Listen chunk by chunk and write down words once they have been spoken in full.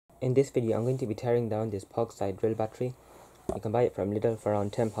In this video, I'm going to be tearing down this Parkside drill battery. You can buy it from Lidl for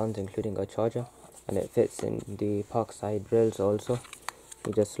around £10, including a charger, and it fits in the Parkside drills also.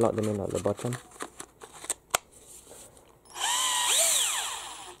 You just slot them in at the bottom.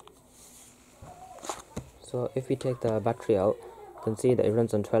 So if we take the battery out, you can see that it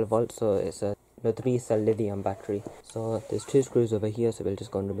runs on 12 volts, so it's a 3-cell lithium battery. So there's 2 screws over here, so we'll just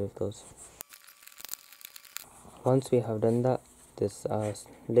go and remove those. Once we have done that, this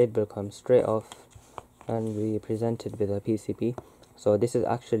lid will come straight off and be presented with a PCB. So this is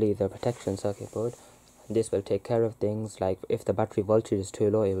actually the protection circuit board. This will take care of things like if the battery voltage is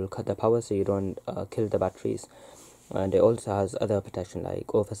too low, it will cut the power so you don't kill the batteries. And it also has other protection like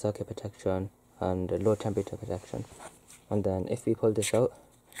over circuit protection and low temperature protection. And then if we pull this out,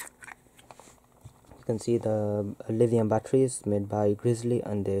 you can see the lithium batteries made by Grizzly,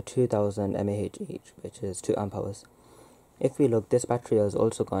 and they're 2000 mAh each, which is 2 amp hours. If we look, this battery has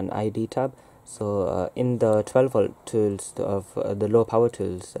also got an ID tab. So in the 12 volt tools of the low power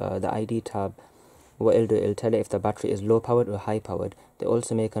tools, the ID tab, what it'll do, it'll tell you if the battery is low powered or high powered. They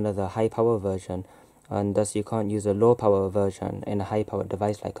also make another high power version, and thus you can't use a low power version in a high powered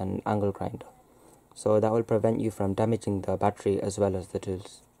device like an angle grinder. So that will prevent you from damaging the battery as well as the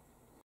tools.